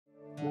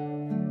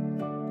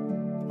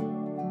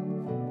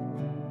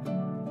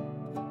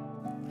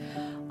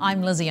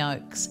I'm Lizzie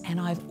Oakes,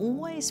 and I've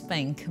always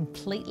been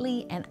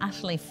completely and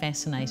utterly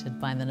fascinated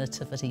by the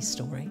nativity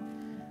story.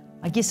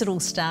 I guess it all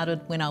started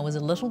when I was a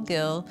little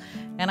girl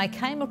and I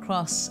came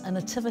across a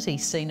nativity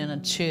scene in a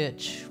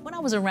church when I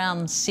was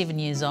around 7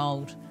 years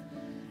old.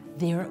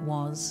 There it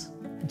was,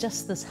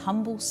 just this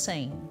humble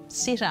scene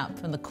set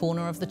up in the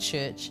corner of the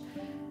church,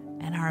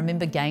 and I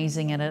remember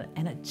gazing at it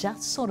and it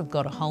just sort of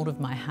got a hold of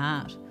my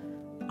heart.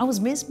 I was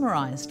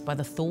mesmerised by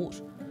the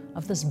thought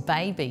of this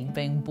baby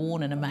being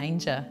born in a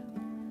manger.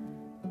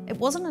 It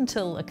wasn't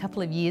until a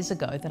couple of years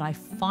ago that I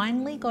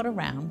finally got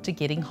around to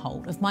getting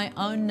hold of my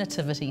own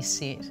nativity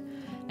set.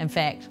 In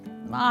fact,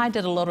 I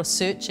did a lot of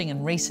searching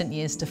in recent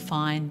years to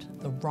find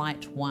the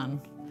right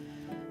one.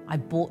 I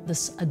bought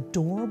this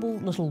adorable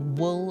little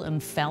wool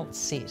and felt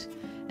set,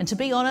 and to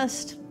be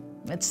honest,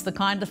 it's the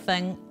kind of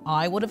thing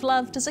I would have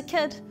loved as a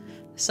kid.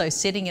 So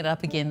setting it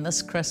up again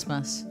this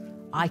Christmas,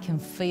 I can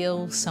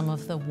feel some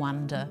of the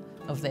wonder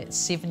of that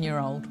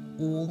 7-year-old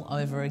all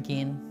over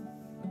again.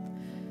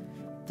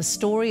 The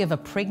story of a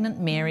pregnant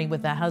Mary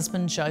with her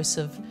husband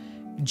Joseph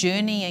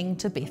journeying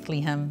to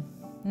Bethlehem.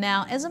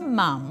 Now, as a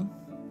mum,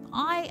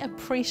 I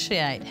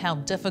appreciate how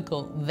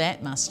difficult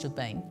that must have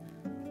been.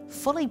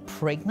 Fully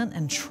pregnant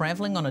and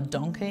travelling on a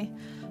donkey,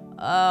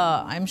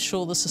 I'm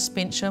sure the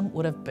suspension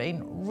would have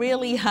been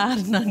really hard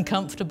and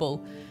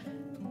uncomfortable.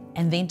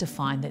 And then to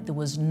find that there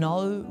was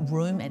no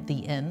room at the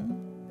inn,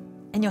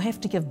 and you'll have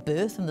to give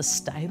birth in the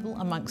stable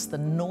amongst the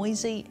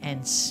noisy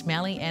and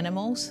smelly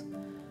animals.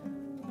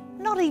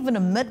 Not even a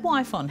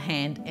midwife on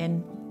hand,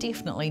 and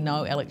definitely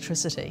no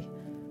electricity.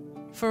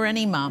 For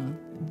any mum,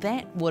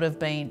 that would have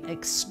been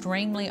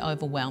extremely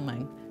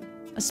overwhelming,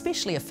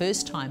 especially a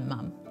first-time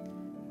mum.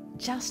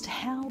 Just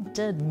how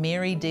did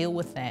Mary deal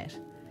with that?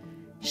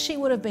 She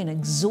would have been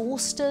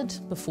exhausted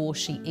before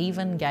she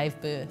even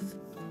gave birth.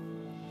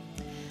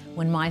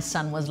 When my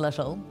son was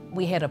little,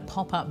 we had a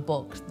pop-up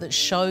book that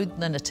showed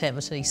the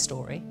nativity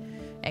story.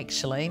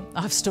 Actually,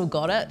 I've still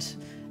got it.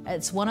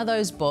 It's one of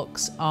those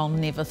books I'll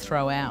never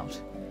throw out.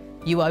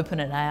 You open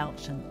it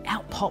out and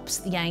out pops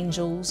the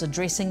angels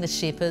addressing the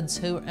shepherds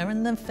who are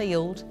in the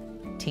field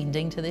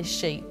tending to their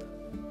sheep.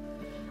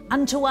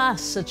 "Unto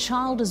us a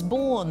child is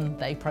born,"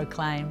 they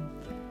proclaim.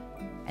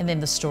 And then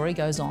the story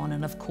goes on,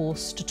 and of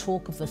course to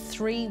talk of the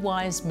 3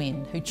 wise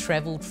men who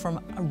travelled from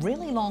a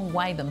really long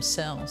way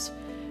themselves,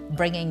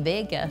 bringing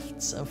their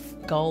gifts of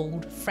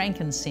gold,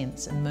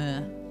 frankincense and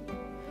myrrh.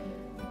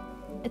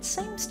 It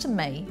seems to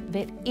me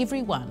that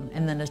everyone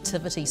in the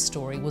nativity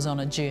story was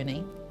on a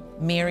journey.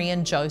 Mary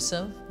and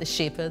Joseph, the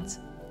shepherds,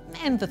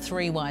 and the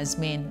 3 wise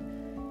men.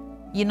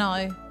 You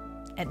know,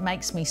 it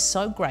makes me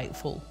so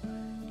grateful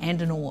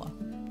and in awe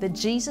that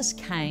Jesus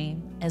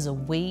came as a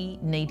wee,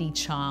 needy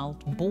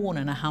child born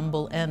in a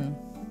humble inn.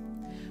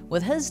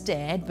 With his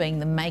dad being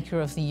the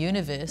maker of the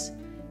universe,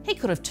 he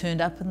could have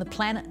turned up in the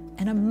planet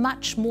in a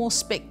much more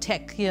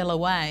spectacular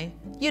way.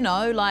 You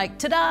know, like,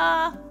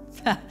 ta-da!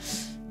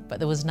 But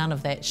there was none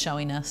of that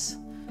showing us.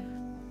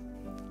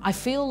 I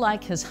feel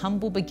like his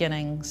humble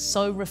beginning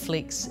so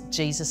reflects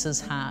Jesus'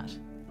 heart,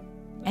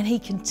 and he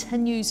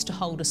continues to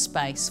hold a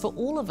space for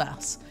all of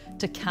us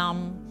to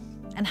come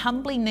and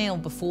humbly kneel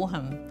before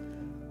him,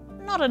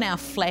 not in our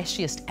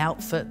flashiest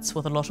outfits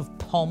with a lot of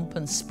pomp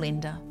and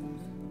splendour,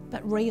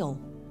 but real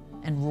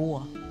and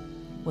raw,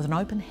 with an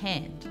open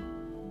hand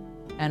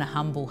and a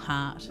humble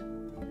heart.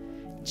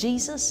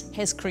 Jesus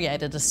has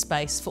created a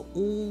space for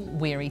all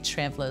weary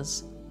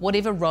travellers,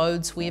 whatever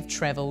roads we have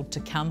travelled to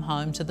come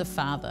home to the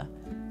Father,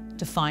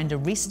 to find a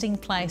resting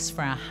place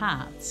for our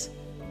hearts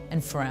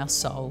and for our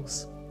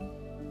souls.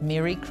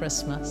 Merry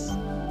Christmas.